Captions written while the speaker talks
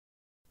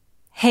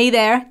Hey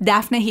there,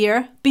 Daphna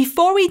here.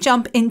 Before we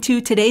jump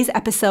into today's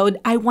episode,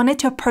 I wanted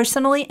to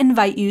personally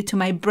invite you to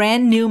my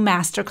brand new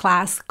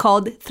masterclass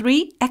called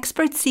 3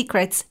 Expert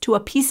Secrets to a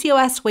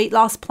PCOS Weight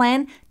Loss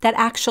Plan that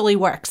actually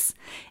works.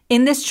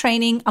 In this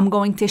training, I'm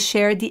going to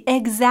share the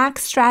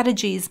exact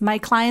strategies my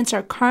clients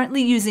are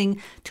currently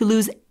using to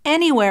lose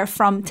anywhere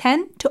from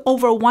 10 to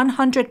over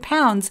 100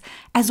 pounds,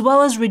 as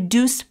well as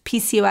reduce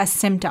PCOS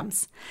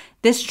symptoms.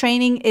 This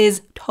training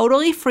is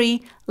totally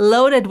free,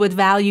 loaded with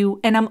value,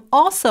 and I'm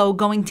also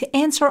going to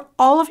answer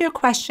all of your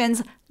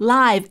questions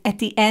live at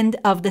the end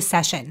of the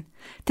session.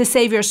 To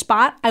save your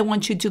spot, I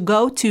want you to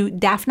go to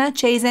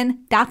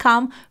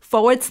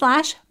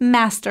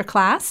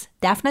daphnachazen.com/masterclass,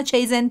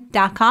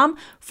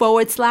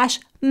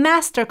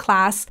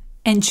 daphnachazen.com/masterclass,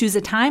 and choose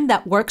a time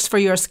that works for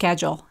your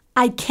schedule.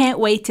 I can't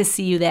wait to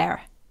see you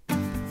there.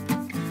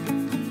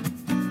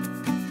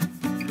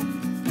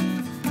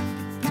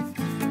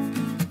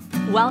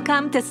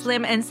 Welcome to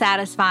Slim and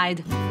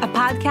Satisfied, a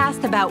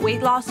podcast about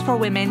weight loss for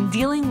women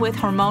dealing with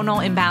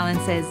hormonal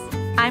imbalances.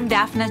 I'm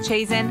Daphna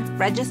Chazen,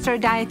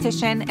 registered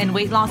dietitian and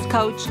weight loss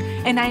coach,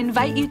 and I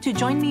invite you to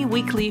join me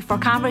weekly for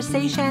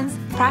conversations,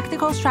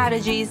 practical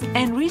strategies,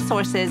 and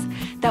resources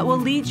that will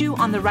lead you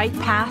on the right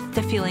path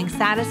to feeling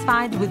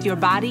satisfied with your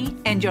body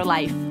and your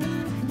life.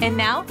 And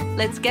now,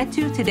 let's get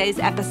to today's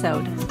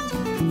episode.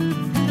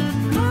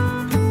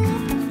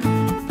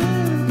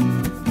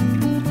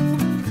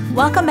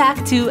 Welcome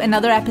back to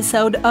another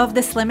episode of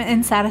the Slim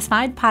and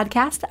Satisfied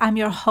podcast. I'm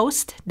your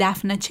host,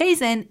 Daphna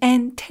Chazen,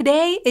 and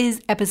today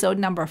is episode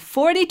number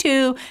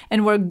 42,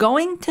 and we're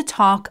going to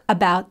talk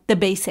about the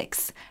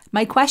basics.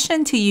 My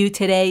question to you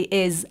today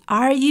is,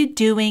 are you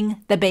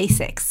doing the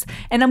basics?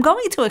 And I'm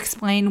going to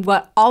explain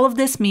what all of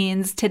this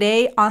means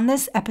today on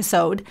this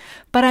episode,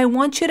 but I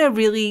want you to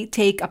really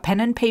take a pen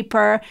and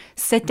paper,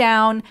 sit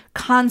down,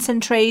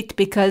 concentrate,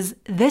 because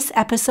this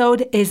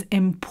episode is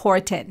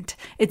important.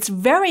 It's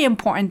very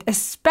important,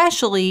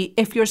 especially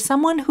if you're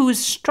someone who's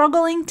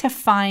struggling to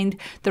find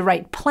the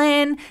right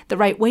plan, the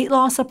right weight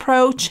loss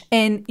approach,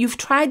 and you've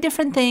tried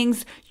different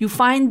things, you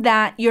find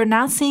that you're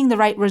not seeing the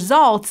right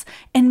results,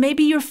 and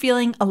maybe you're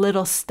feeling a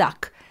little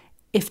stuck.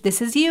 If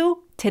this is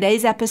you,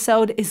 today's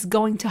episode is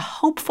going to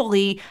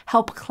hopefully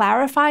help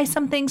clarify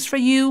some things for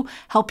you,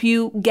 help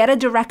you get a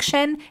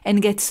direction,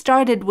 and get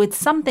started with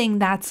something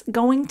that's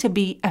going to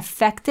be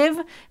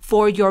effective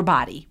for your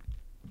body.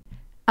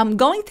 I'm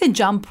going to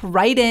jump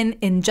right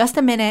in just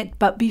a minute,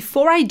 but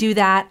before I do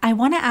that, I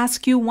want to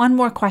ask you one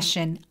more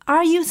question.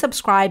 Are you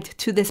subscribed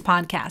to this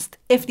podcast?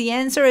 If the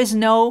answer is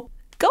no,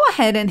 go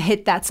ahead and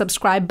hit that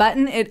subscribe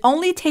button. It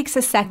only takes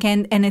a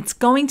second, and it's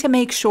going to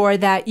make sure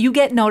that you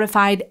get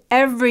notified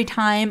every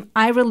time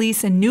I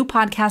release a new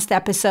podcast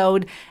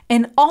episode.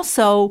 And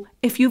also,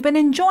 if you've been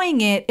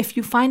enjoying it, if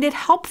you find it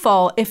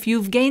helpful, if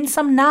you've gained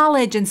some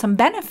knowledge and some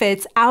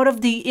benefits out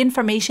of the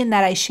information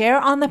that I share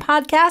on the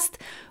podcast,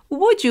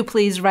 would you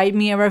please write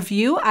me a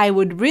review? I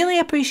would really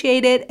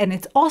appreciate it. And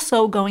it's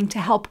also going to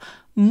help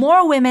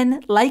more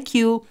women like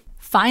you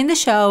find the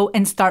show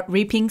and start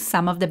reaping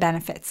some of the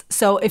benefits.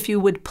 So if you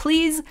would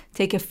please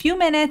take a few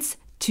minutes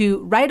to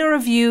write a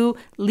review,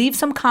 leave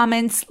some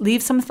comments,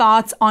 leave some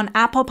thoughts on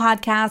Apple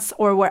Podcasts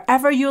or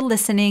wherever you're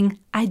listening,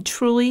 I'd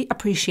truly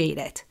appreciate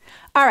it.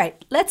 All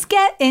right, let's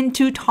get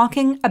into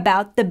talking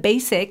about the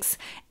basics,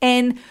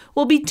 and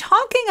we'll be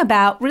talking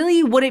about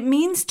really what it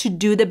means to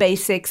do the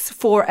basics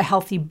for a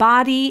healthy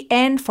body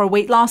and for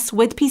weight loss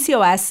with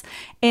PCOS.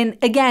 And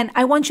again,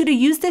 I want you to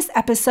use this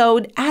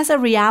episode as a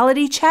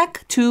reality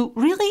check to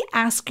really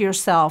ask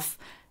yourself,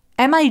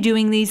 am I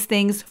doing these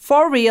things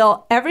for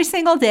real every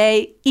single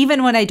day,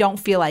 even when I don't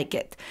feel like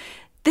it?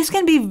 This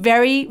can be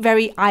very,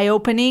 very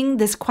eye-opening.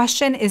 This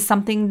question is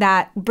something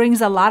that brings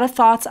a lot of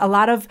thoughts, a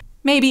lot of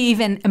maybe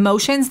even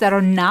emotions that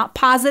are not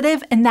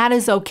positive, and that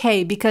is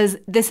okay, because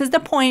this is the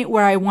point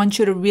where I want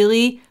you to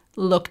really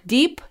look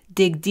deep,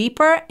 dig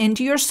deeper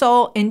into your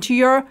soul, into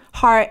your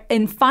heart,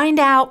 and find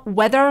out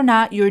whether or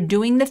not you're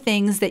doing the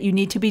things that you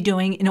need to be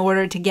doing in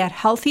order to get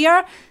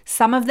healthier.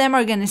 Some of them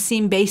are going to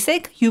seem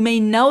basic. You may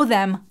know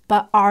them,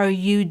 but are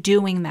you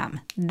doing them?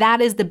 That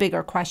is the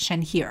bigger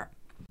question here.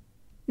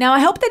 Now,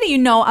 I hope that you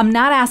know I'm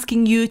not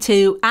asking you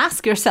to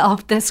ask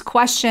yourself this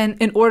question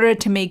in order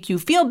to make you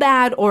feel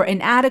bad or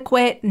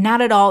inadequate.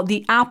 Not at all.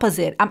 The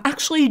opposite. I'm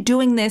actually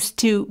doing this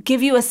to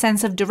give you a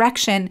sense of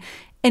direction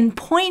and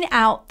point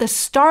out the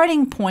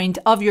starting point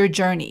of your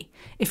journey.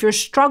 If you're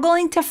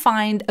struggling to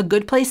find a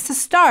good place to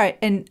start,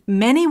 and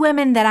many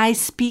women that I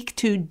speak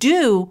to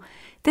do,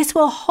 this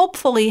will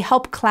hopefully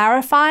help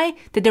clarify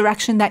the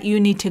direction that you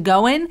need to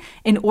go in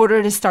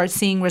order to start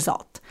seeing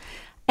results.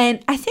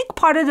 And I think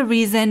part of the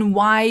reason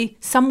why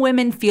some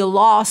women feel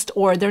lost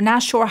or they're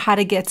not sure how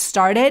to get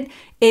started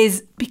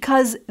is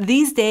because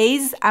these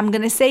days, I'm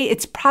going to say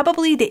it's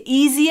probably the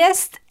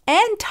easiest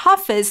and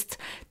toughest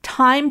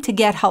time to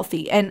get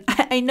healthy. And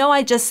I know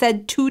I just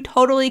said 2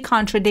 totally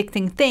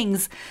contradicting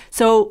things,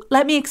 so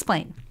let me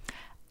explain.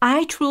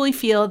 I truly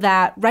feel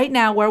that right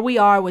now where we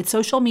are with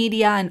social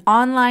media and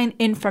online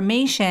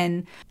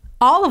information,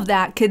 all of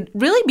that could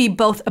really be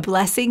both a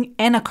blessing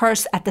and a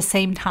curse at the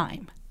same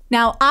time.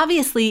 Now,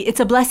 obviously,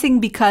 it's a blessing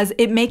because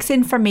it makes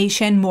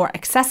information more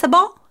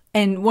accessible.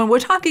 And when we're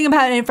talking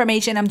about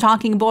information, I'm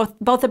talking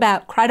both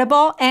about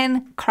credible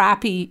and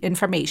crappy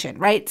information,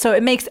 right? So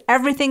it makes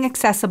everything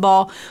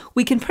accessible.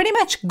 We can pretty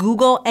much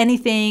Google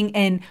anything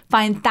and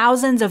find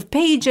thousands of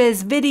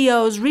pages,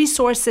 videos,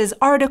 resources,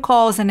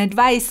 articles, and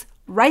advice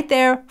right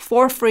there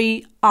for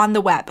free on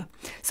the web.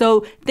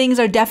 So things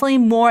are definitely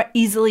more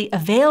easily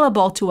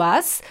available to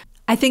us.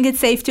 I think it's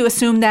safe to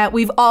assume that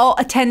we've all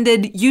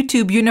attended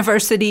YouTube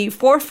University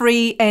for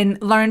free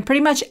and learned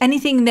pretty much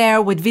anything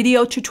there with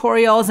video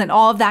tutorials and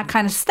all of that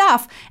kind of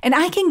stuff. And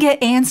I can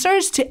get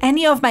answers to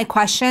any of my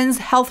questions,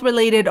 health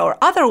related or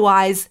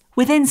otherwise,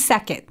 within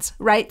seconds,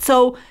 right?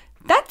 So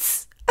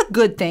that's a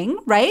good thing,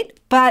 right?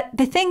 But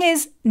the thing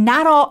is,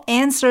 not all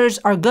answers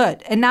are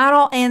good and not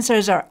all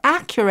answers are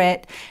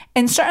accurate.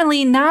 And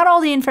certainly not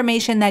all the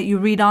information that you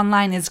read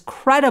online is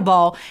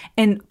credible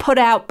and put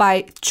out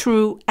by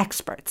true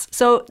experts.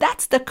 So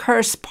that's the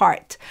curse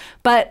part.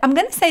 But I'm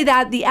going to say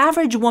that the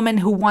average woman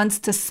who wants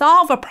to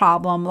solve a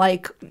problem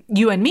like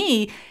you and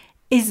me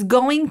is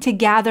going to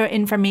gather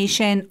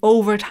information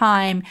over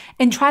time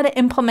and try to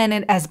implement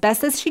it as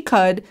best as she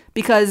could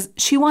because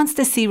she wants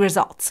to see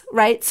results,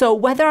 right? So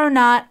whether or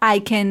not I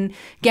can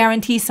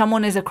guarantee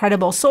someone is a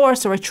credible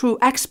source or a true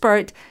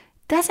expert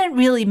doesn't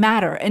really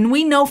matter. And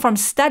we know from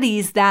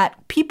studies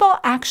that people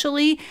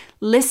actually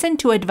listen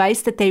to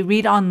advice that they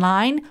read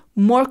online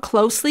more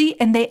closely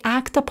and they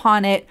act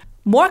upon it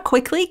more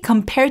quickly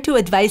compared to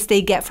advice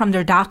they get from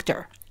their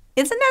doctor.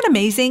 Isn't that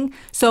amazing?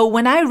 So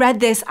when I read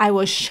this, I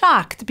was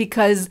shocked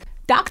because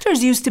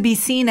doctors used to be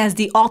seen as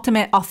the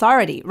ultimate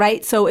authority,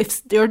 right? So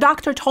if your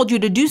doctor told you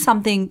to do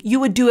something, you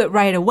would do it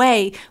right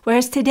away.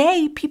 Whereas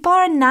today, people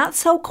are not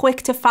so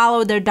quick to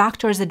follow their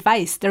doctor's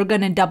advice. They're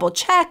going to double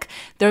check.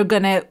 They're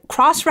going to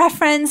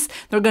cross-reference.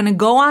 They're going to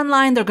go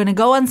online. They're going to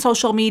go on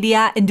social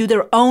media and do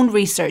their own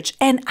research.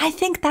 And I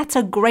think that's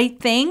a great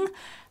thing.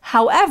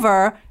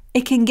 However,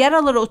 it can get a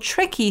little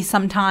tricky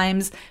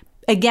sometimes.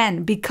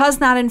 Again, because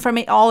not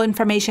all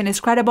information is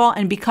credible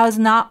and because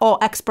not all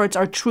experts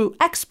are true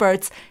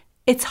experts,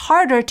 it's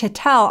harder to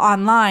tell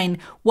online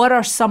what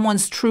are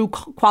someone's true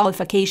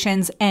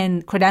qualifications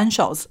and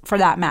credentials for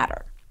that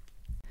matter.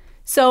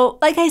 So,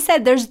 like I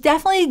said, there's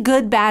definitely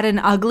good, bad, and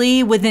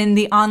ugly within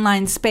the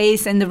online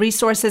space and the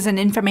resources and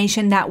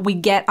information that we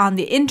get on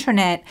the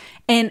internet.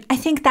 And I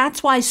think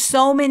that's why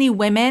so many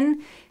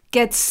women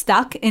get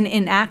stuck in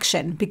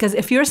inaction. Because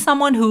if you're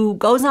someone who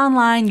goes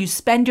online, you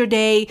spend your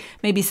day,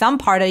 maybe some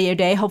part of your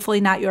day, hopefully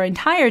not your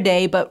entire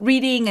day, but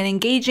reading and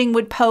engaging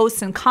with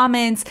posts and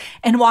comments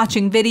and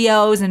watching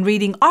videos and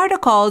reading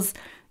articles,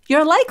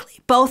 you're likely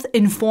both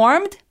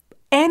informed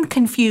and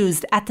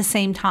confused at the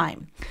same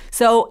time.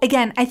 So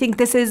again, I think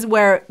this is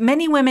where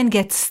many women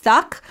get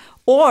stuck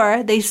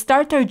or they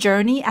start their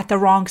journey at the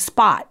wrong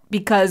spot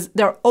because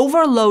they're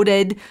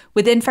overloaded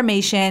with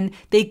information.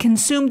 They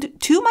consumed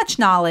too much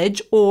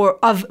knowledge or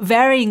of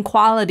varying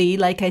quality.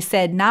 Like I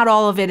said, not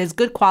all of it is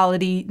good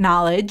quality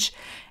knowledge.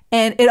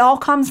 And it all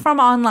comes from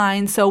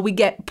online. So we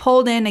get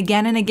pulled in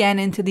again and again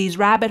into these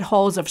rabbit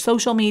holes of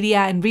social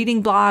media and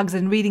reading blogs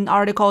and reading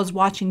articles,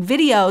 watching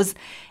videos.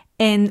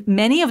 And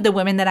many of the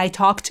women that I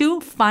talk to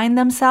find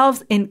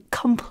themselves in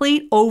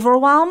complete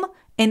overwhelm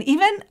and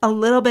even a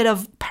little bit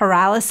of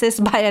paralysis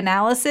by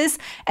analysis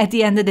at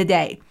the end of the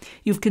day.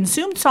 You've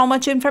consumed so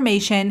much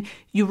information,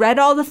 you read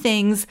all the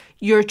things,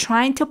 you're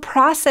trying to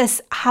process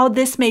how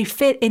this may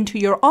fit into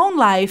your own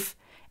life,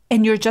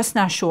 and you're just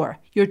not sure.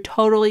 You're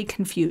totally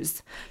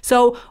confused.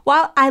 So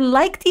while I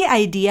like the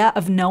idea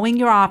of knowing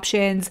your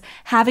options,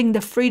 having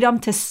the freedom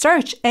to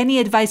search any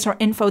advice or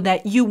info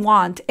that you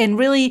want, and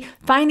really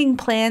finding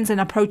plans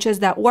and approaches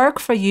that work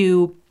for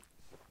you,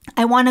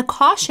 I want to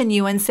caution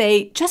you and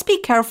say, just be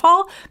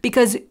careful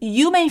because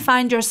you may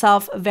find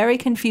yourself very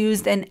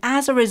confused. And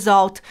as a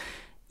result,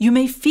 you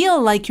may feel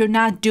like you're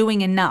not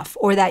doing enough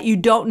or that you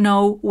don't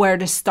know where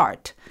to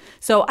start.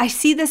 So I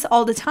see this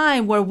all the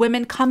time where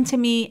women come to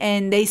me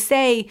and they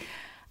say,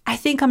 I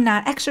think I'm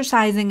not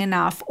exercising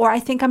enough, or I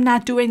think I'm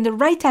not doing the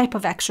right type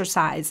of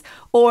exercise,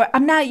 or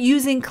I'm not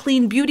using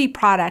clean beauty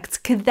products.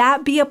 Could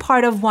that be a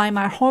part of why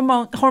my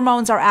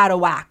hormones are out of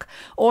whack?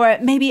 Or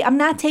maybe I'm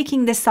not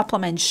taking this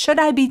supplement. Should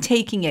I be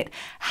taking it?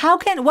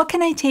 What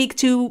can I take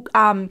to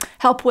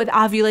help with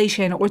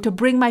ovulation or to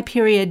bring my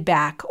period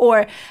back?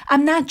 Or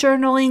I'm not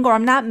journaling or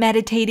I'm not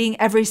meditating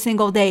every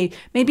single day.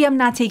 Maybe I'm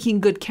not taking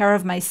good care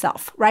of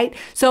myself, right?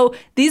 So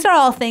these are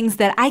all things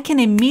that I can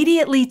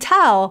immediately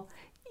tell.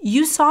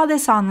 You saw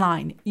this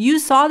online. You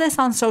saw this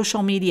on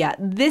social media.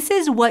 This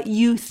is what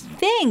you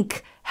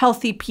think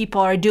healthy people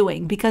are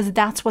doing because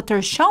that's what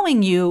they're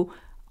showing you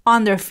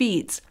on their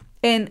feeds.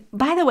 And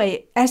by the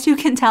way, as you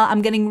can tell,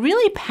 I'm getting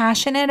really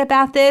passionate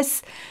about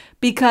this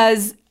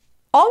because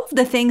all of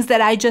the things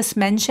that I just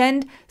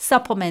mentioned,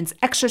 supplements,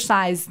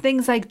 exercise,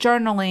 things like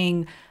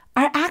journaling,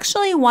 are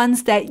actually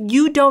ones that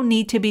you don't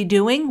need to be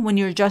doing when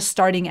you're just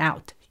starting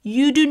out.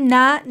 You do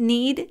not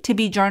need to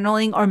be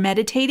journaling or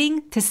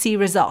meditating to see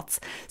results.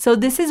 So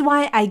this is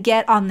why I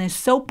get on this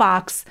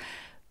soapbox,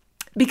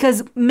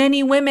 because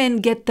many women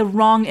get the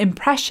wrong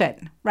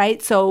impression,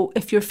 right? So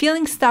if you're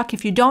feeling stuck,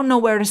 if you don't know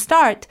where to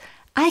start,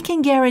 I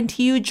can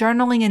guarantee you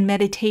journaling and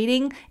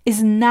meditating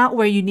is not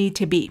where you need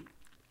to be.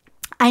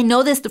 I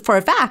know this for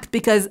a fact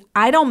because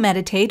I don't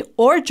meditate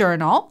or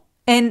journal,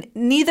 and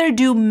neither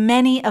do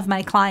many of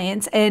my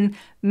clients. And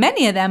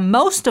many of them,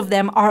 most of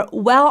them, are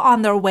well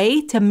on their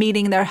way to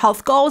meeting their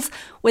health goals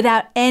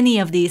without any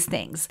of these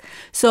things.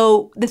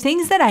 So the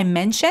things that I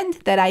mentioned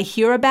that I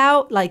hear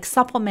about, like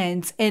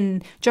supplements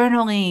and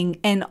journaling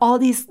and all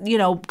these,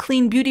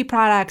 clean beauty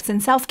products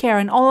and self-care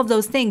and all of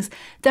those things,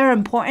 they're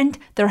important,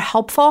 they're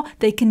helpful,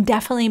 they can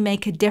definitely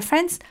make a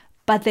difference,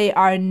 but they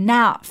are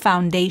not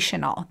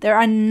foundational. They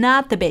are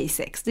not the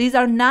basics. These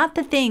are not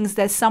the things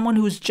that someone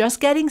who's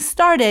just getting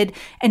started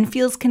and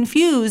feels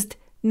confused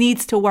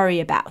needs to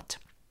worry about.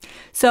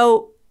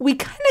 So we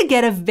kind of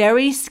get a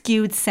very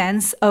skewed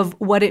sense of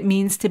what it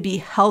means to be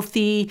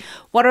healthy.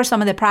 What are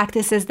some of the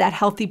practices that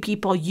healthy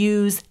people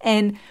use?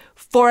 And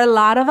for a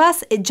lot of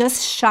us, it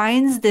just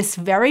shines this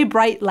very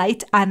bright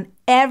light on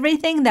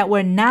everything that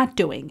we're not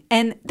doing.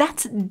 And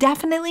that's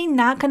definitely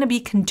not going to be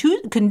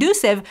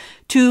conducive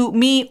to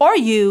me or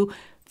you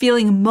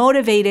feeling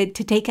motivated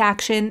to take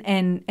action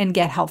and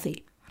get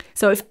healthy.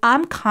 So if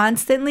I'm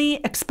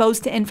constantly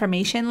exposed to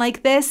information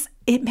like this,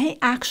 it may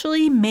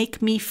actually make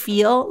me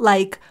feel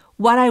like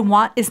what I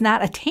want is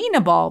not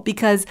attainable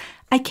because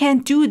I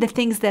can't do the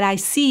things that I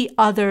see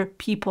other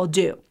people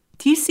do.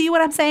 Do you see what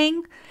I'm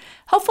saying?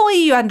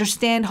 Hopefully you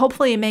understand.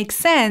 Hopefully it makes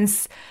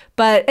sense.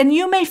 And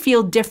you may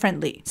feel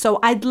differently. So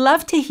I'd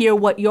love to hear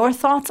what your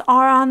thoughts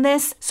are on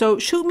this. So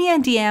shoot me a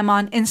DM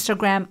on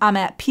Instagram. I'm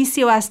at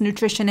PCOS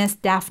Nutritionist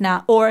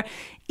Dafna, or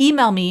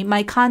email me.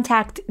 My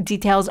contact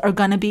details are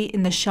going to be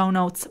in the show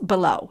notes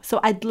below. So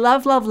I'd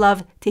love, love,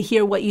 love to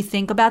hear what you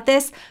think about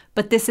this,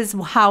 but this is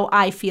how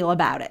I feel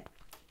about it.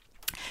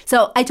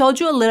 So I told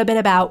you a little bit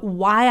about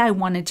why I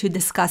wanted to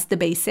discuss the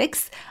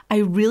basics. I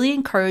really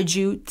encourage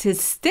you to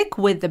stick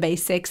with the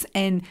basics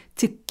and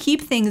to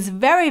keep things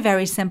very,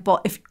 very simple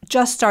if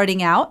just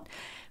starting out.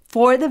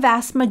 For the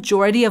vast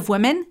majority of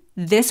women,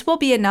 this will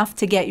be enough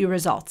to get you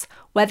results,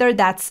 whether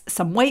that's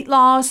some weight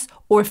loss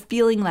or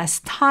feeling less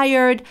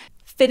tired,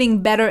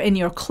 fitting better in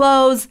your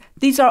clothes.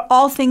 These are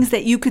all things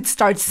that you could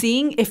start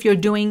seeing if you're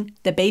doing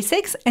the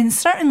basics. And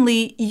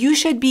certainly you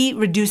should be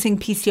reducing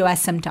PCOS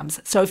symptoms.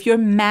 So if you're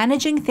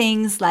managing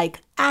things like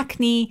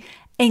acne,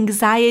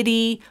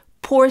 anxiety,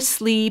 poor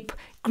sleep,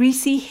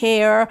 greasy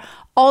hair,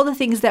 all the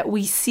things that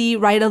we see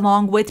right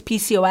along with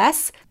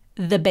PCOS,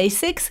 the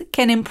basics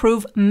can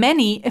improve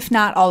many, if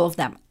not all of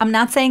them. I'm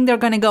not saying they're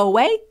going to go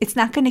away. It's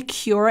not going to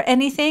cure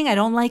anything. I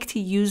don't like to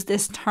use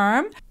this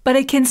term, but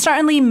it can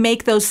certainly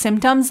make those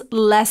symptoms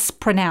less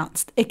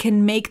pronounced. It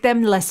can make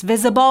them less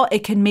visible.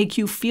 It can make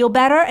you feel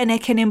better, and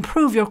it can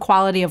improve your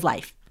quality of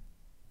life.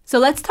 So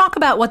let's talk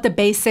about what the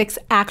basics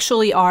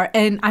actually are.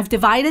 And I've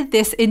divided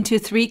this into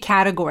 3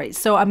 categories.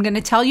 So I'm going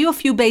to tell you a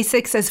few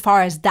basics as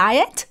far as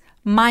diet,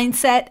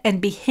 mindset, and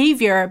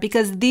behavior,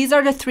 because these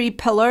are the 3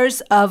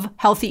 pillars of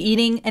healthy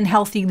eating and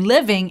healthy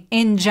living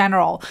in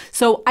general.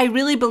 So I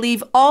really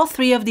believe all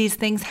 3 of these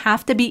things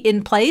have to be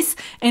in place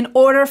in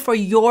order for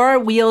your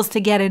wheels to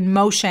get in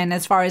motion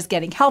as far as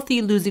getting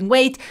healthy, losing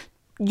weight.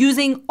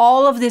 Using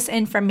all of this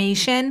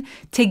information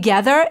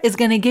together is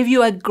going to give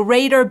you a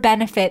greater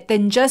benefit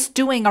than just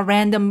doing a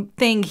random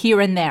thing here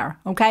and there.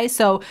 Okay,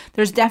 so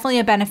there's definitely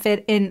a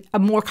benefit in a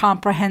more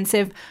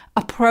comprehensive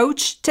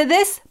approach to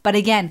this. But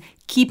again,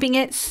 keeping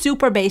it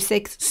super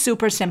basic,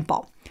 super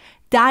simple.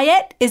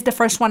 Diet is the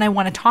first one I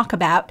want to talk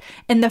about.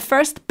 And the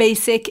first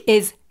basic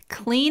is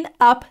clean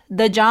up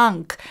the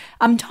junk.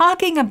 I'm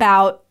talking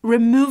about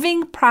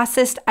removing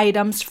processed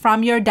items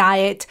from your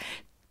diet,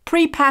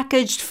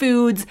 prepackaged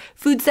foods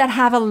that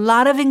have a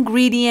lot of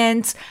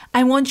ingredients.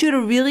 I want you to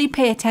really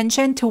pay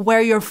attention to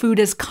where your food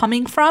is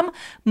coming from.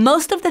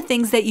 Most of the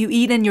things that you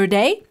eat in your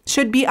day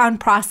should be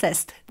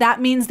unprocessed.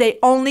 That means they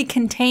only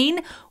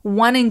contain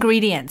one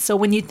ingredient. So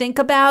when you think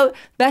about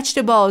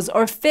vegetables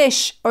or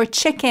fish or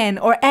chicken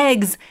or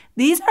eggs,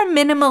 these are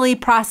minimally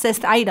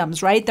processed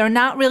items, right? They're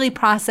not really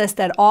processed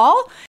at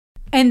all.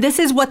 And this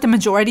is what the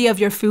majority of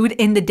your food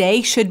in the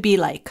day should be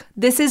like.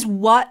 This is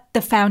what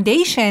the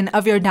foundation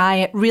of your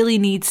diet really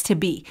needs to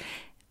be.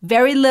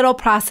 Very little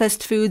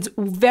processed foods,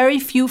 very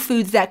few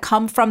foods that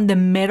come from the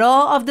middle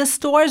of the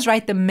stores,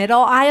 right? The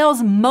middle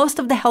aisles. Most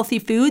of the healthy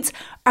foods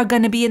are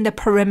going to be in the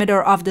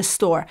perimeter of the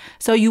store.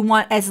 So you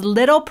want as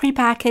little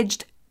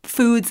prepackaged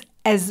foods,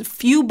 as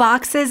few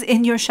boxes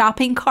in your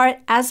shopping cart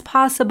as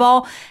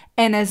possible,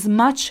 and as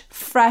much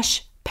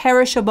fresh,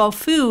 perishable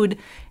food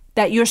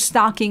that you're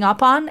stocking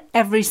up on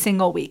every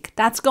single week.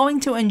 That's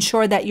going to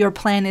ensure that your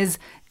plan is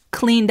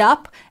cleaned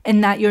up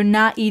and that you're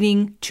not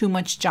eating too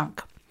much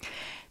junk.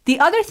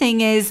 The other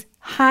thing is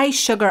high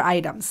sugar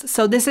items.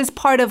 So this is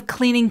part of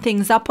cleaning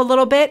things up a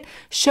little bit.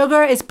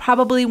 Sugar is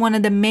probably one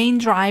of the main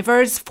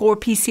drivers for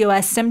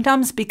PCOS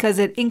symptoms because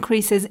it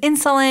increases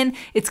insulin.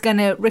 It's going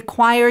to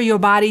require your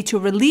body to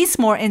release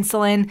more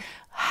insulin,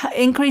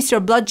 increase your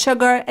blood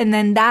sugar, and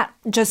then that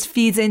just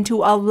feeds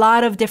into a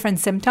lot of different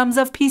symptoms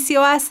of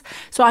PCOS.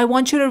 So I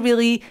want you to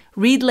really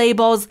read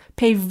labels,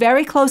 pay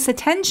very close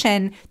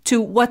attention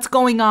to what's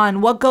going on,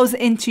 what goes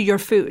into your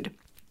food.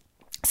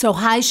 So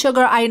high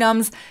sugar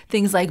items,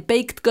 things like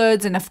baked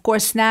goods and of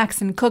course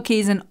snacks and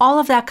cookies and all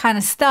of that kind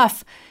of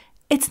stuff.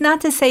 It's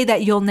not to say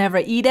that you'll never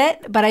eat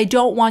it, but I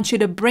don't want you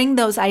to bring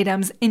those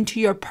items into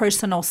your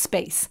personal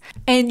space.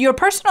 And your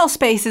personal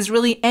space is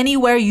really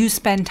anywhere you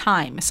spend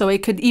time. So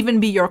it could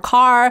even be your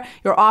car,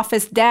 your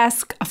office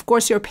desk, of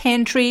course your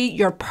pantry,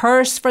 your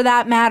purse for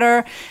that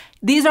matter.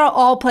 These are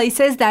all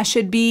places that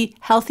should be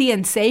healthy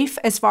and safe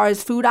as far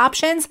as food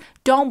options.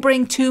 Don't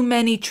bring too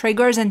many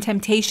triggers and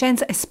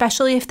temptations,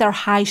 especially if they're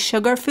high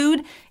sugar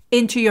food,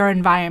 into your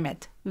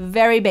environment.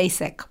 Very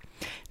basic.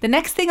 The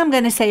next thing I'm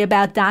going to say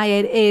about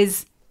diet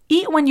is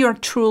eat when you're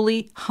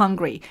truly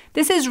hungry.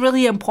 This is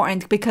really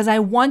important because I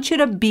want you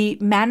to be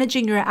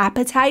managing your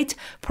appetite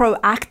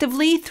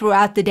proactively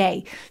throughout the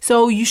day.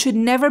 So you should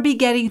never be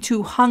getting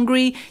too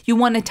hungry. You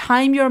want to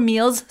time your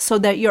meals so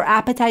that your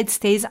appetite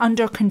stays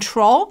under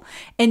control.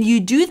 And you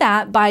do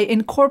that by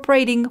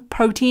incorporating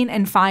protein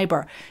and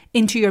fiber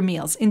into your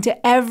meals,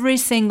 into every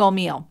single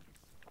meal.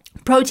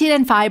 Protein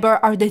and fiber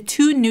are the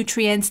two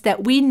nutrients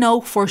that we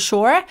know for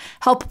sure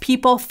help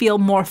people feel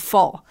more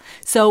full.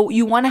 So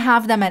you want to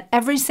have them at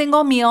every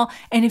single meal.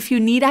 And if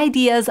you need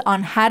ideas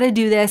on how to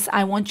do this,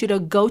 I want you to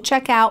go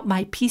check out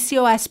my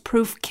PCOS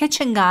Proof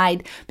Kitchen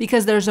Guide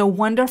because there's a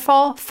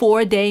wonderful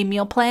 4-day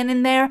meal plan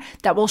in there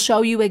that will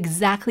show you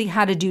exactly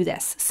how to do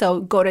this.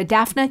 So go to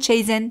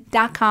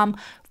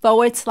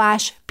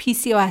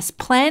daphnachazin.com/PCOS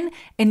plan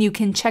and you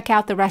can check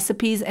out the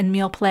recipes and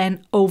meal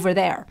plan over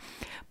there.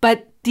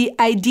 But the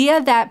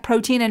idea that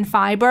protein and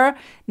fiber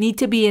need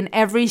to be in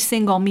every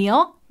single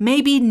meal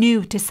may be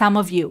new to some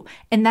of you.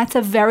 And that's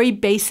a very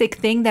basic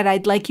thing that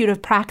I'd like you to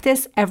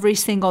practice every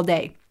single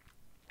day.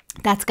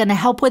 That's going to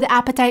help with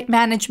appetite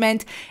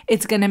management.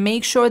 It's going to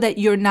make sure that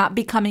you're not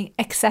becoming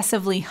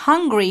excessively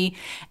hungry.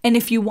 And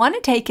if you want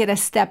to take it a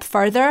step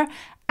further,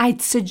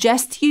 I'd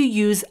suggest you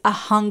use a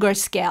hunger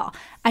scale.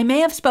 I may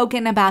have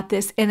spoken about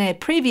this in a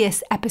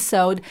previous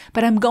episode,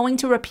 but I'm going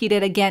to repeat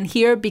it again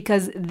here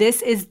because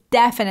this is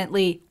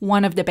definitely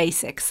one of the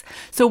basics.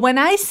 So when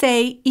I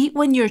say eat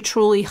when you're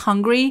truly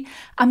hungry,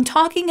 I'm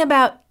talking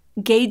about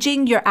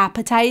gauging your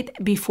appetite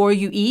before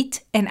you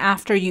eat and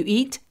after you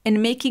eat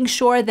and making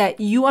sure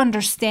that you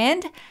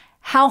understand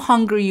how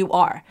hungry you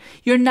are.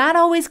 You're not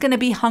always going to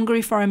be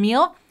hungry for a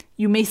meal.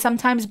 You may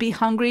sometimes be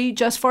hungry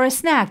just for a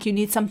snack. You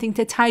need something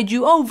to tide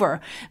you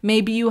over.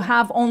 Maybe you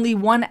have only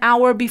 1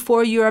 hour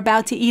before you're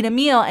about to eat a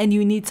meal and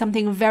you need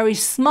something very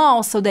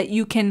small so that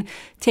you can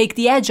take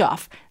the edge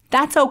off.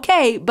 That's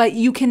okay, but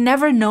you can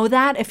never know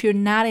that if you're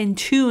not in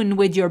tune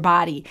with your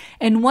body.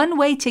 And one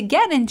way to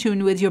get in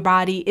tune with your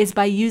body is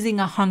by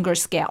using a hunger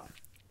scale.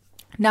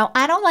 Now,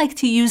 I don't like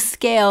to use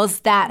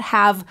scales that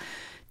have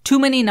too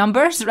many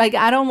numbers. Like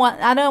I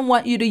don't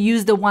want you to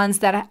use the ones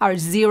that are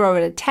 0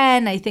 to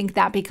 10. I think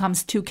that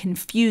becomes too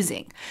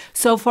confusing.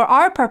 So for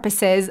our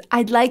purposes,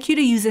 I'd like you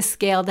to use a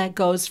scale that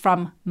goes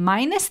from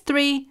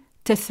 -3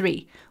 to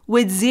 3,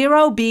 with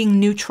 0 being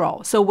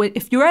neutral. So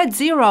if you're at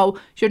 0,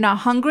 you're not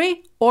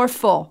hungry or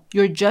full.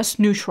 You're just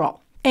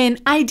neutral.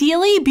 And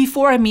ideally,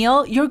 before a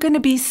meal, you're going to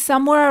be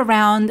somewhere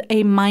around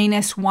a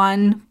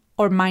 -1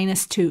 or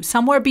 -2,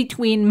 somewhere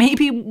between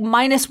maybe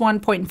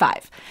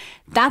 -1.5.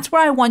 That's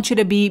where I want you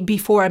to be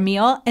before a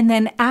meal. And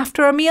then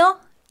after a meal,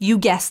 you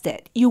guessed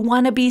it. You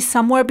want to be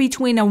somewhere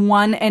between a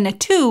 1 and a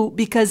 2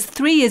 because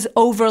 3 is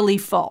overly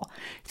full.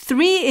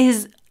 3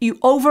 is you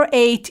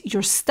overate,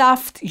 you're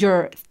stuffed,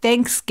 you're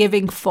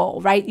Thanksgiving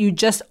full, right? You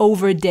just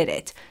overdid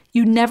it.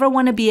 You never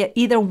want to be at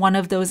either one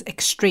of those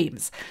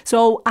extremes.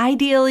 So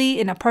ideally,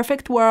 in a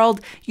perfect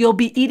world, you'll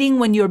be eating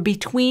when you're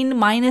between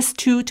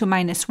 -2 to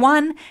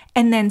 -1,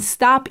 and then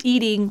stop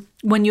eating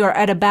when you're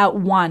at about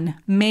 1,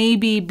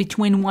 maybe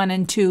between 1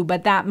 and 2,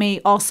 but that may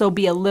also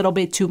be a little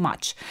bit too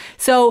much.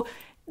 So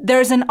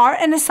there's an art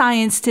and a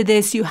science to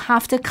this. You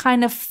have to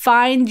kind of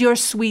find your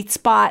sweet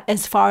spot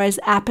as far as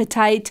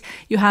appetite.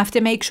 You have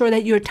to make sure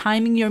that you're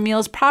timing your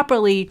meals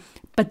properly,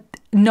 but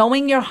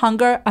knowing your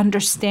hunger,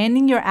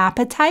 understanding your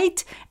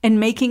appetite, and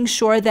making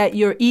sure that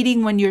you're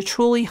eating when you're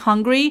truly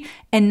hungry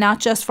and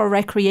not just for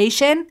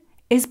recreation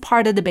is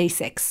part of the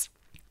basics.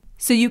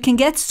 So you can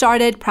get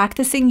started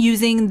practicing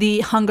using the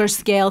hunger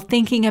scale,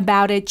 thinking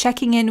about it,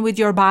 checking in with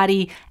your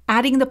body,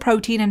 adding the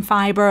protein and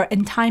fiber,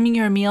 and timing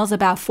your meals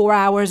about 4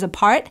 hours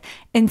apart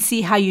and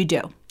see how you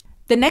do.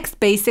 The next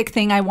basic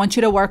thing I want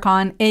you to work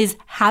on is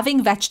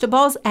having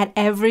vegetables at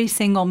every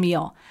single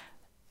meal.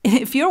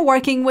 If you're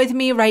working with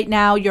me right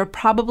now, you're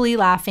probably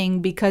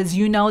laughing because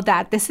you know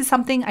that this is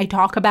something I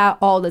talk about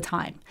all the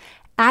time.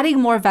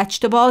 adding more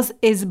vegetables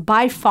is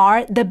by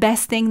far the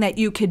best thing that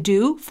you could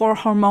do for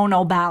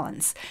hormonal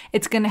balance.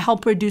 It's going to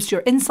help reduce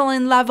your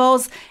insulin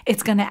levels.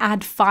 It's going to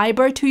add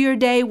fiber to your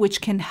day,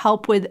 which can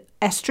help with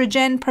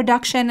estrogen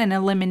production and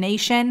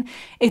elimination.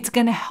 It's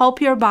going to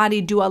help your body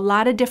do a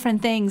lot of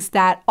different things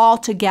that all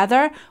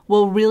together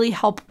will really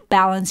help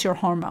balance your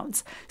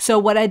hormones. So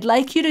what I'd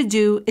like you to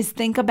do is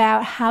think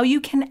about how you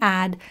can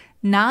add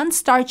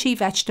non-starchy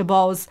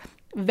vegetables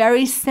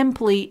very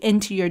simply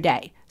into your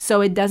day.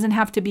 So it doesn't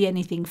have to be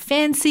anything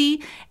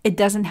fancy. It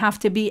doesn't have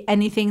to be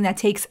anything that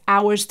takes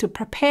hours to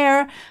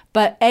prepare.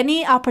 But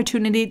any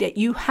opportunity that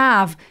you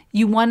have,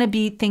 you want to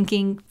be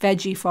thinking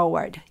veggie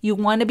forward. You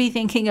want to be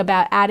thinking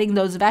about adding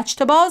those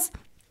vegetables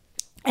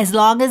as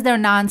long as they're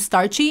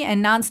non-starchy.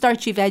 And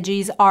non-starchy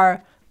veggies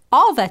are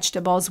all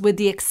vegetables with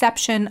the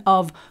exception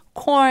of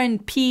corn,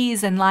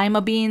 peas, and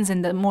lima beans,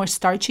 and the more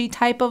starchy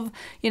type of,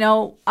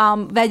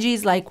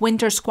 veggies like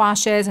winter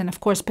squashes and, of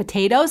course,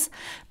 potatoes.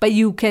 But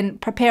you can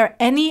prepare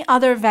any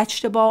other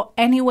vegetable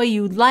any way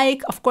you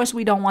like. Of course,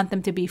 we don't want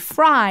them to be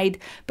fried,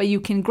 but you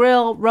can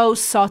grill,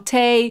 roast,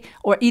 saute,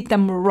 or eat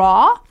them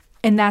raw,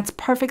 and that's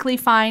perfectly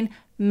fine.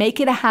 Make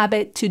it a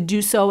habit to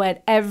do so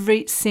at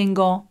every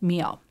single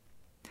meal.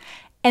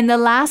 And the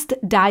last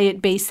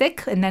diet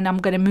basic, and then I'm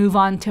going to move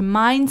on to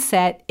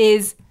mindset,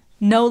 is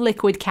no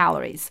liquid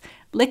calories.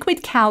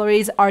 Liquid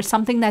calories are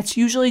something that's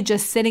usually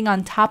just sitting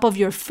on top of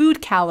your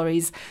food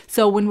calories.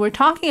 So when we're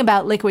talking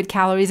about liquid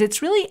calories,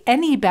 it's really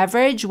any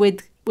beverage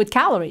with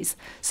calories.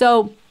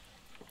 So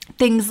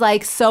things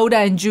like soda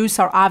and juice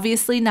are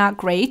obviously not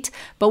great,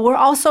 but we're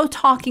also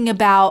talking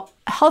about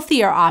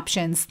healthier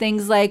options,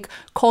 things like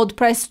cold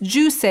pressed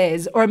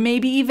juices, or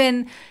maybe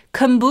even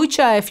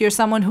kombucha if you're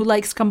someone who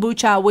likes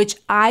kombucha, which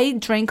I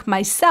drink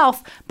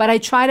myself, but I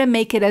try to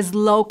make it as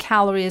low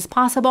calorie as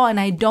possible, and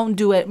I don't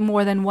do it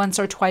more than once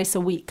or twice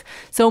a week.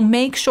 So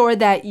make sure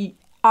that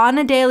on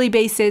a daily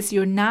basis,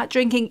 you're not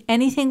drinking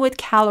anything with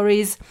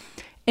calories,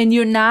 and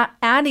you're not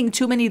adding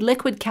too many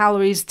liquid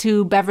calories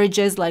to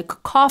beverages like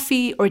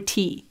coffee or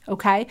tea,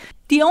 okay?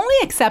 The only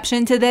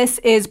exception to this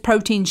is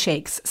protein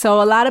shakes.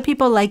 So a lot of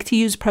people like to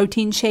use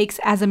protein shakes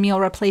as a meal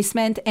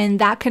replacement, and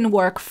that can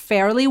work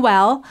fairly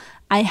well.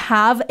 I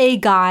have a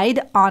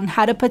guide on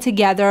how to put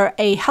together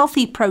a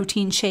healthy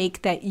protein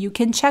shake that you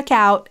can check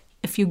out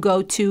if you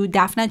go to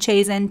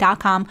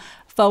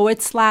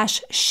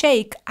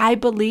dafnachazen.com/shake. I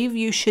believe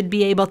you should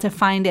be able to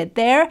find it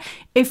there.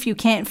 If you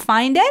can't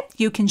find it,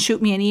 you can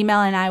shoot me an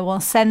email and I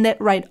will send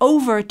it right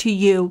over to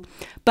you.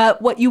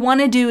 But what you want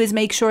to do is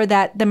make sure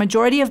that the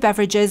majority of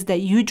beverages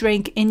that you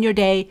drink in your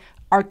day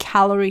are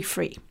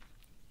calorie-free.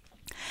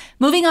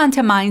 Moving on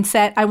to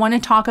mindset, I want to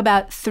talk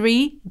about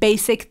 3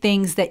 basic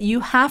things that you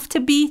have to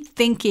be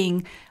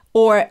thinking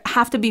or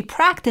have to be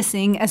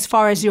practicing as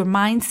far as your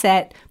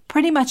mindset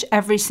pretty much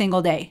every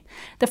single day.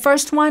 The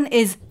first one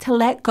is to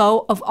let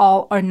go of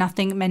all or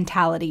nothing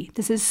mentality.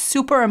 This is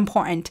super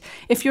important.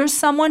 If you're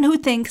someone who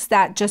thinks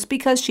that just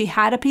because she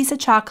had a piece of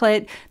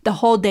chocolate, the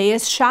whole day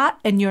is shot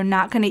and you're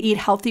not going to eat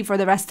healthy for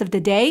the rest of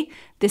the day,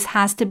 this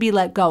has to be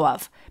let go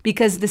of,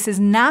 because this is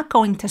not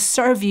going to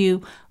serve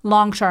you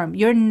long term.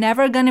 You're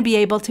never going to be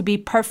able to be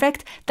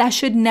perfect. That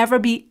should never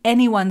be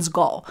anyone's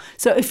goal.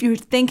 So if you're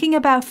thinking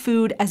about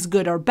food as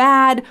good or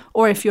bad,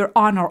 or if you're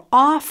on or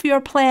off your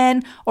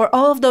plan, or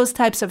all of those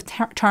types of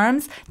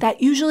terms,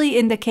 that usually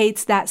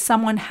indicates that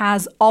someone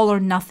has all or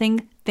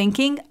nothing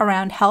thinking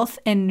around health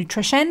and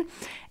nutrition.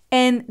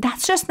 And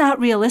that's just not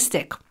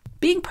realistic.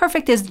 Being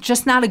perfect is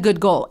just not a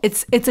good goal.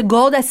 It's a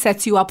goal that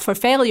sets you up for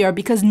failure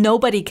because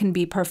nobody can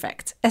be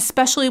perfect,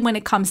 especially when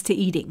it comes to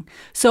eating.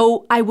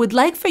 So I would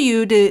like for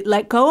you to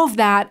let go of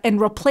that and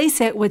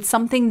replace it with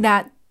something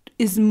that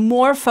is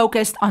more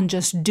focused on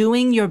just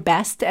doing your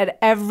best at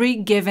every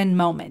given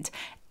moment.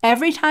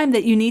 Every time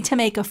that you need to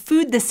make a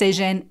food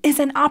decision is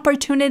an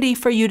opportunity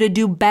for you to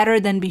do better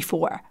than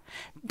before.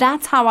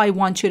 That's how I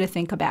want you to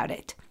think about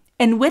it.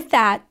 And with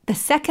that, the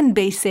second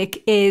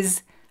basic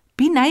is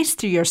be nice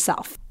to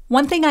yourself.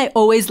 One thing I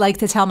always like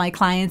to tell my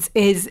clients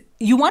is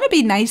you want to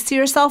be nice to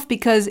yourself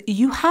because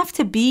you have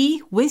to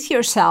be with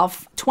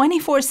yourself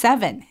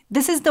 24/7.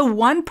 This is the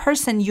one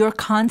person you're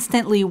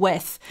constantly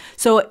with.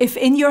 So if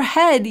in your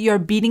head you're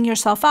beating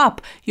yourself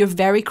up, you're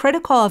very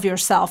critical of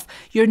yourself,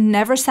 you're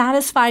never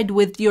satisfied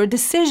with your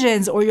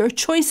decisions or your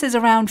choices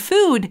around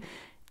food,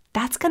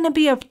 that's going to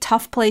be a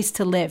tough place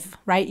to live,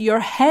 right?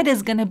 Your head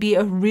is going to be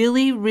a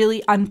really,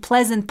 really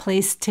unpleasant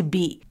place to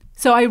be.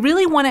 So I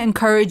really want to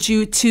encourage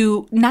you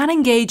to not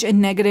engage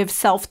in negative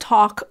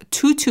self-talk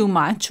too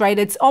much, right?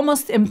 It's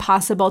almost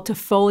impossible to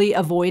fully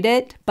avoid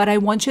it, but I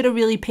want you to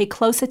really pay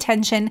close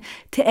attention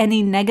to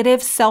any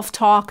negative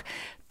self-talk.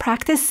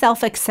 Practice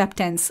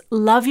self-acceptance.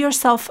 Love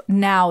yourself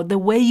now, the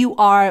way you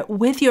are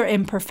with your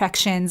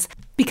imperfections,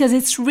 because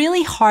it's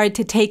really hard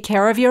to take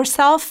care of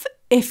yourself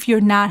if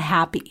you're not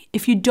happy,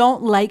 if you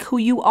don't like who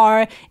you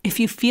are, if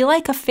you feel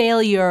like a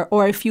failure,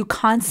 or if you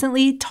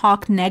constantly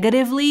talk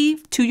negatively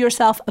to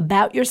yourself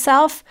about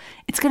yourself,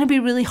 it's going to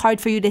be really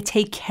hard for you to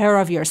take care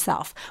of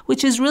yourself,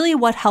 which is really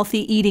what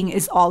healthy eating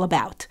is all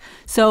about.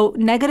 So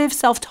negative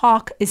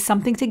self-talk is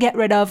something to get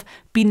rid of.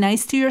 Be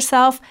nice to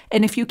yourself.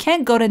 And if you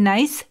can't go to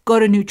nice, go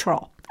to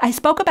neutral. I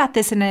spoke about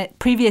this in a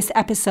previous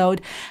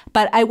episode,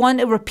 but I want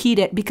to repeat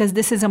it because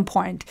this is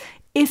important.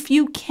 If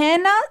you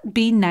cannot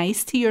be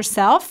nice to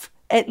yourself,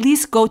 at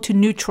least go to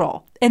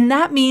neutral. And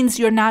that means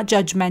you're not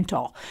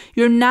judgmental.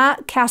 You're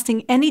not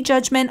casting any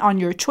judgment on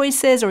your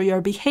choices or your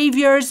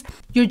behaviors.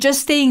 You're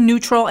just staying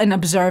neutral and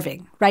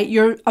observing, right?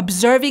 You're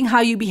observing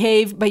how you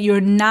behave, but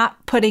you're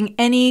not putting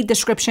any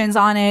descriptions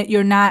on it.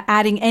 You're not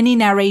adding any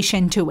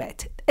narration to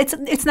it.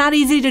 It's not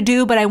easy to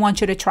do, but I want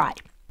you to try.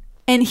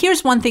 And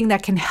here's one thing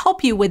that can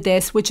help you with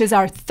this, which is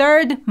our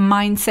third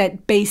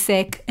mindset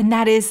basic, and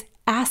that is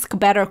ask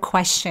better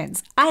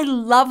questions. I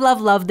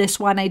love this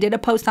one. I did a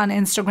post on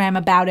Instagram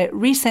about it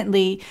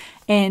recently,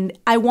 and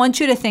I want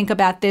you to think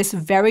about this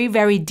very,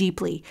 very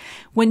deeply.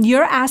 When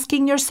you're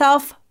asking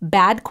yourself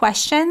bad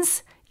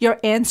questions, your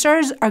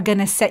answers are going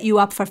to set you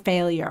up for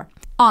failure.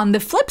 On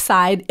the flip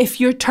side, if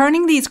you're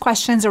turning these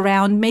questions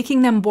around,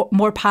 making them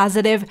more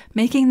positive,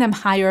 making them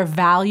higher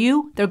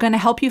value, they're going to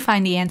help you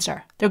find the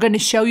answer. They're going to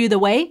show you the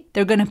way.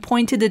 They're going to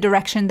point to the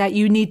direction that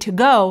you need to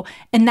go,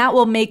 and that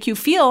will make you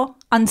feel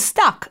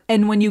unstuck.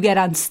 And when you get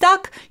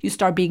unstuck, you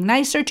start being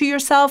nicer to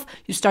yourself.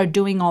 You start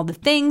doing all the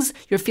things.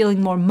 You're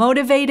feeling more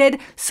motivated.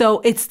 So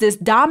it's this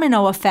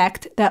domino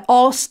effect that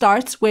all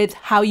starts with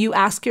how you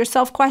ask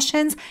yourself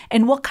questions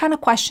and what kind of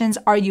questions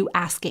are you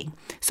asking.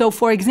 So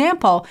for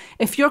example,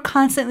 if you're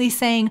constantly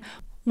saying,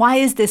 why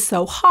is this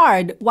so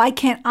hard? Why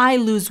can't I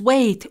lose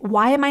weight?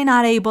 Why am I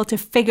not able to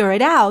figure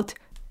it out?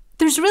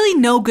 There's really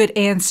no good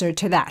answer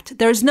to that.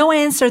 There's no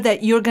answer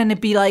that you're going to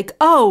be like,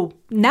 oh,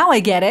 now I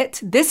get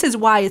it. This is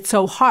why it's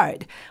so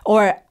hard.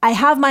 Or I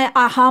have my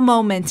aha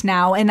moment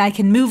now and I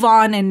can move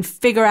on and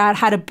figure out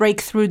how to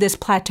break through this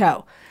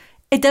plateau.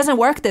 It doesn't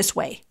work this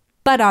way.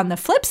 But on the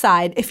flip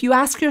side, if you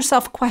ask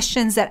yourself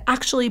questions that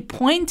actually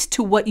point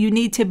to what you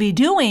need to be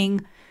doing,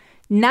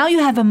 now you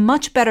have a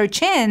much better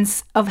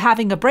chance of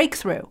having a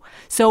breakthrough.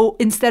 So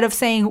instead of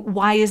saying,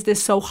 why is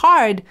this so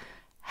hard?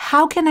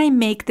 How can I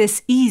make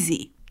this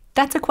easy?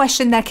 That's a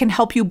question that can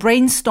help you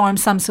brainstorm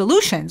some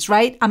solutions,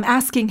 right? I'm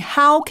asking,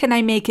 how can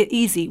I make it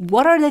easy?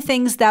 What are the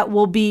things that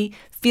will be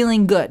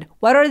feeling good?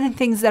 What are the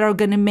things that are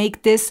going to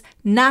make this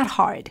not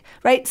hard,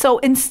 right? So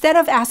instead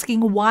of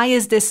asking, why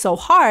is this so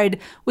hard,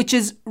 which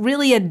is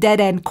really a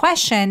dead-end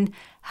question,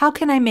 how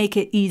can I make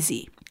it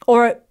easy?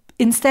 Or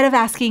instead of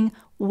asking,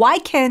 why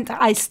can't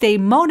I stay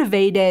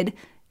motivated?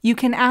 You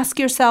can ask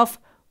yourself,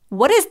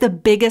 what is the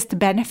biggest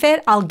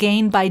benefit I'll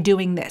gain by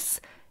doing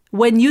this?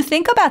 When you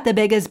think about the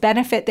biggest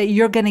benefit that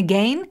you're going to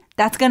gain,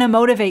 that's going to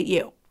motivate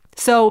you.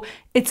 So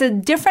it's a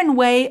different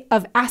way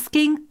of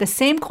asking the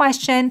same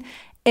question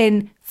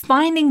and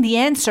finding the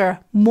answer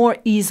more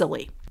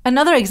easily.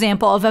 Another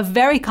example of a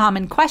very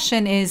common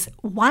question is,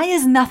 why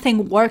is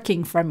nothing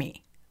working for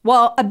me?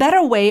 Well, a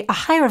better way, a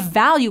higher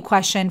value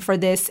question for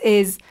this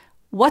is,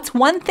 what's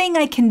one thing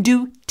I can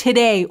do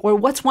today, or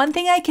what's one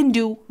thing I can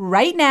do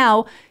right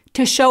now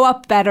to show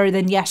up better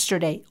than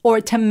yesterday, or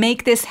to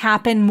make this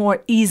happen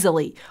more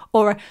easily?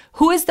 Or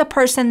who is the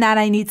person that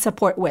I need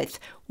support with?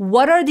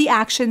 What are the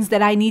actions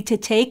that I need to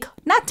take?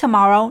 Not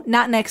tomorrow,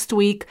 not next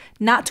week,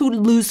 not to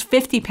lose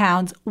 50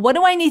 pounds. What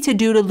do I need to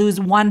do to lose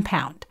 1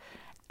 pound?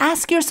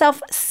 Ask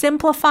yourself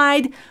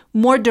simplified,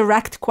 more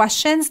direct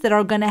questions that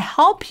are going to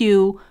help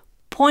you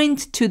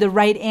point to the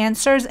right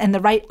answers and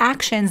the right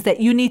actions that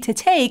you need to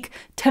take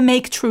to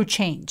make true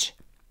change.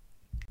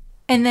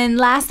 And then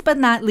last but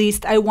not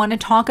least, I want to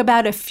talk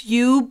about a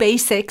few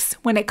basics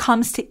when it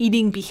comes to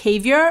eating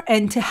behavior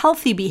and to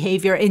healthy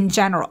behavior in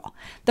general.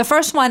 The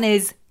first one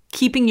is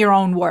keeping your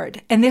own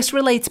word. And this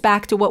relates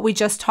back to what we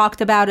just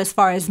talked about as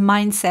far as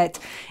mindset.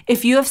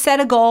 If you have set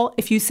a goal,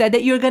 if you said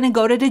that you're going to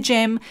go to the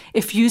gym,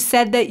 if you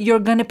said that you're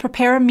going to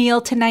prepare a meal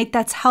tonight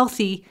that's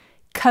healthy,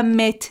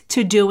 commit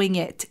to doing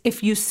it.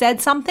 If you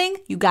said something,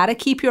 you got to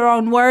keep your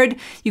own word.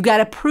 You got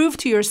to prove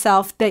to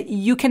yourself that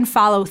you can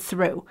follow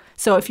through.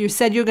 So if you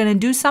said you're going to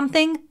do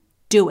something,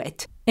 do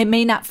it. It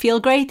may not feel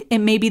great. It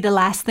may be the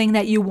last thing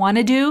that you want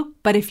to do,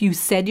 but if you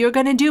said you're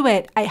going to do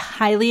it, I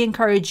highly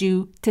encourage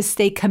you to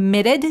stay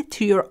committed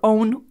to your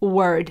own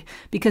word,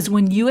 because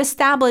when you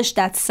establish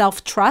that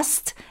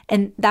self-trust,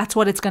 and that's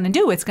what it's going to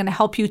do, it's going to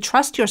help you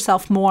trust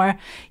yourself more.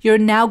 You're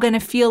now going to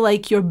feel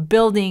like you're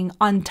building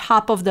on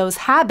top of those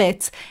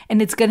habits,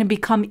 and it's going to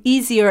become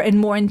easier and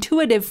more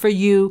intuitive for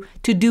you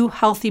to do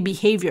healthy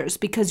behaviors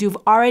because you've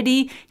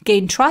already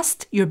gained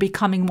trust, you're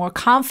becoming more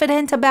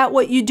confident about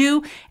what you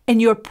do,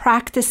 and you're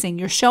practicing,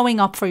 you're showing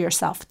up for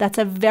yourself. That's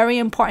a very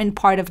important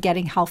part of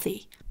getting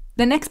healthy.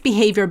 The next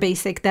behavior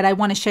basic that I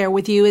want to share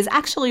with you is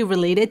actually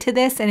related to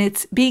this, and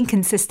it's being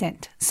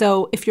consistent.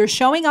 So if you're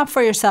showing up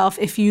for yourself,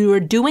 if you are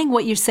doing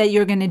what you said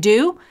you're going to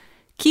do,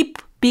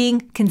 keep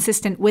being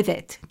consistent with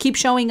it. Keep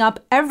showing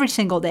up every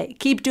single day.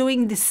 Keep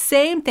doing the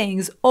same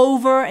things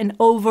over and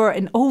over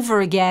and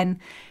over again.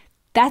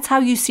 That's how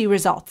you see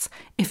results.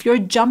 If you're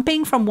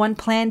jumping from one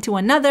plan to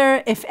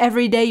another, if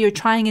every day you're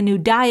trying a new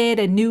diet,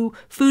 a new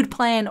food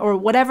plan, or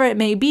whatever it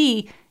may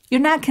be, you're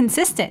not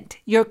consistent.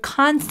 You're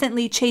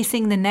constantly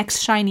chasing the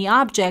next shiny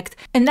object,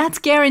 and that's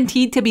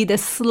guaranteed to be the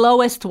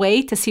slowest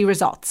way to see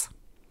results.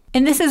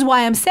 And this is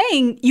why I'm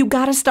saying you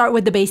got to start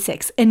with the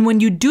basics. And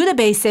when you do the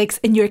basics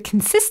and you're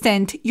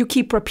consistent, you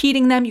keep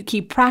repeating them, you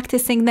keep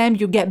practicing them,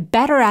 you get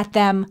better at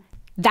them.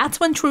 That's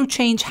when true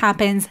change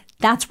happens.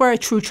 That's where a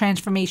true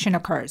transformation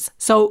occurs.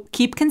 So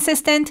keep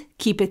consistent,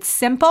 keep it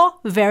simple,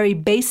 very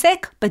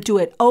basic, but do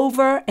it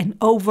over and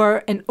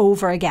over and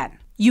over again.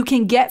 You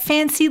can get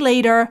fancy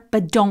later,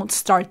 but don't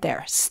start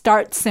there.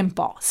 Start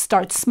simple.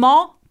 Start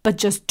small, but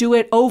just do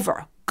it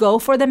over. Go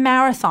for the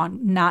marathon,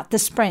 not the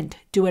sprint.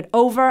 Do it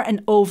over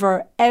and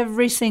over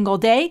every single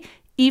day,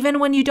 even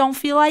when you don't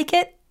feel like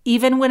it,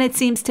 even when it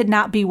seems to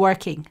not be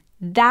working.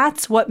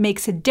 That's what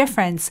makes a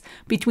difference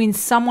between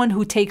someone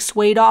who takes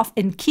weight off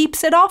and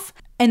keeps it off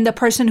and the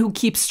person who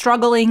keeps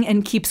struggling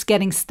and keeps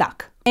getting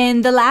stuck.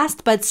 And the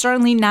last, but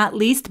certainly not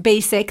least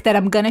basic that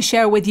I'm going to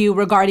share with you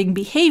regarding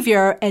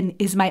behavior and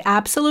is my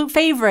absolute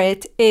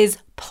favorite is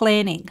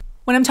planning.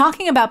 When I'm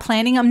talking about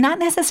planning, I'm not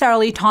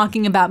necessarily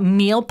talking about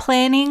meal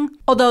planning,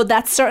 although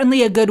that's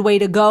certainly a good way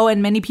to go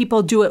and many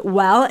people do it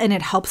well and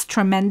it helps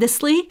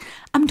tremendously.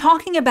 I'm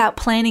talking about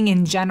planning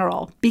in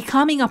general,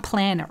 becoming a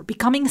planner,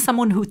 becoming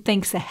someone who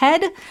thinks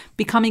ahead,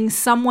 becoming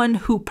someone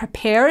who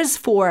prepares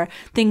for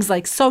things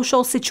like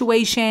social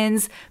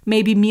situations,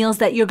 maybe meals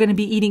that you're going to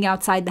be eating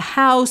outside the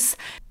house,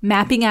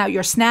 mapping out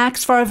your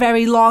snacks for a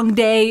very long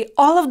day,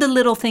 all of the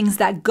little things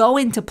that go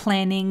into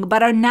planning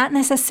but are not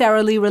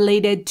necessarily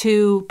related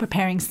to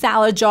preparing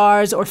salad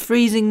jars or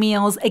freezing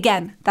meals.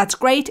 Again, that's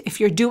great. If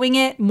you're doing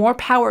it, more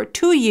power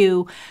to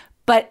you.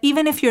 But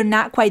even if you're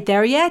not quite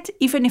there yet,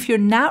 even if you're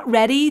not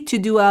ready to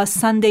do a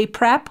Sunday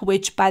prep,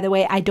 which by the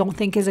way, I don't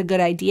think is a good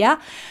idea,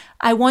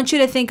 I want you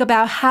to think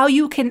about how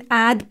you can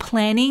add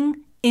planning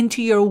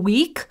into your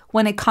week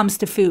when it comes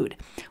to food.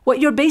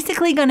 What you're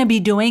basically going to be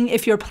doing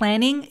if you're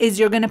planning is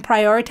you're going to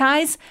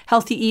prioritize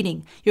healthy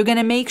eating. You're going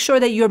to make sure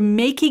that you're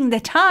making the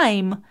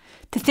time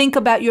to think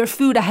about your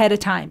food ahead of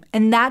time,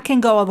 and that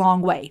can go a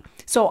long way.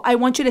 So I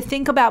want you to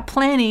think about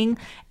planning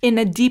in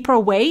a deeper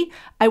way.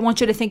 I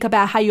want you to think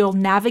about how you'll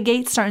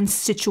navigate certain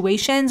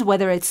situations,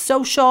 whether it's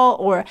social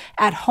or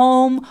at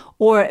home,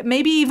 or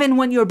maybe even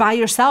when you're by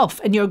yourself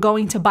and you're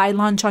going to buy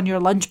lunch on your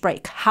lunch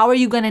break. How are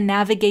you going to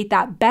navigate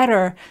that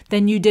better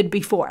than you did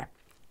before?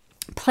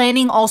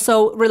 Planning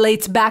also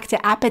relates back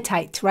to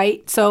appetite,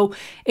 right? So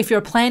if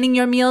you're planning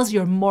your meals,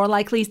 you're more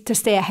likely to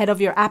stay ahead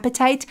of your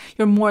appetite.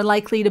 You're more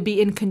likely to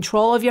be in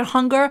control of your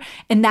hunger,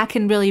 and that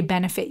can really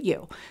benefit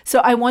you. So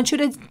I want you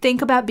to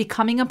think about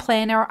becoming a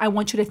planner. I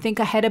want you to think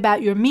ahead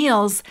about your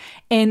meals.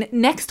 And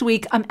next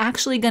week, I'm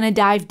actually going to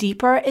dive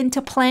deeper into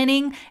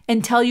planning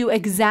and tell you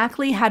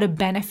exactly how to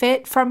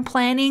benefit from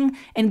planning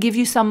and give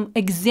you some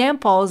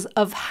examples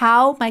of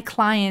how my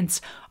clients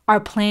are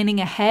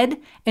planning ahead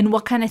and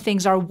what kind of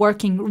things are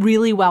working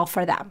really well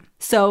for them.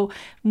 So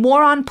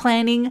more on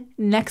planning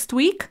next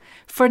week.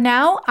 For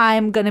now,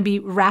 I'm going to be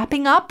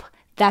wrapping up.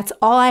 That's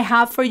all I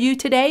have for you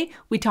today.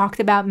 We talked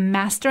about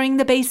mastering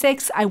the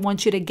basics. I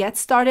want you to get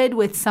started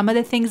with some of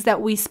the things that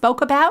we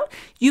spoke about.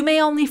 You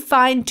may only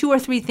find 2 or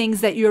 3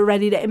 things that you're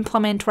ready to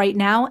implement right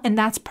now, and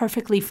that's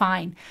perfectly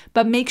fine.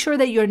 But make sure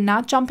that you're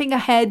not jumping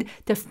ahead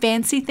to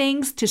fancy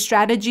things, to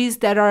strategies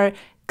that are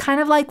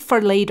kind of like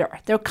for later.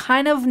 They're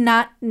kind of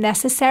not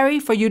necessary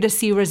for you to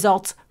see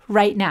results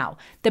right now.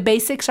 The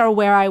basics are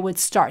where I would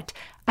start.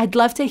 I'd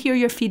love to hear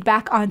your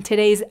feedback on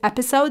today's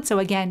episode. So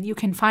again, you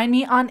can find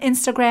me on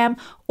Instagram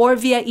or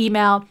via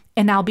email,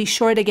 and I'll be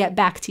sure to get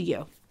back to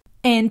you.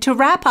 And to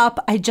wrap up,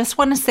 I just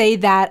want to say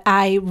that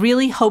I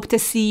really hope to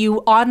see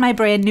you on my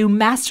brand new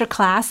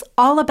masterclass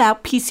all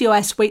about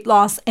PCOS weight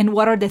loss and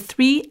what are the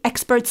 3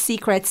 expert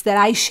secrets that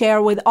I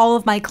share with all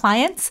of my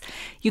clients.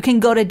 You can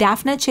go to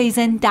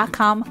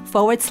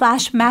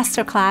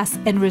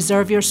daphnachazin.com/masterclass and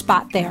reserve your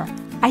spot there.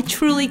 I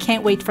truly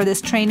can't wait for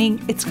this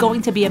training. It's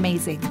going to be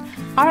amazing.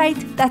 All right,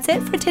 that's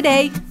it for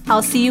today.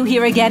 I'll see you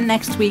here again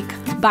next week.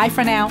 Bye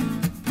for now.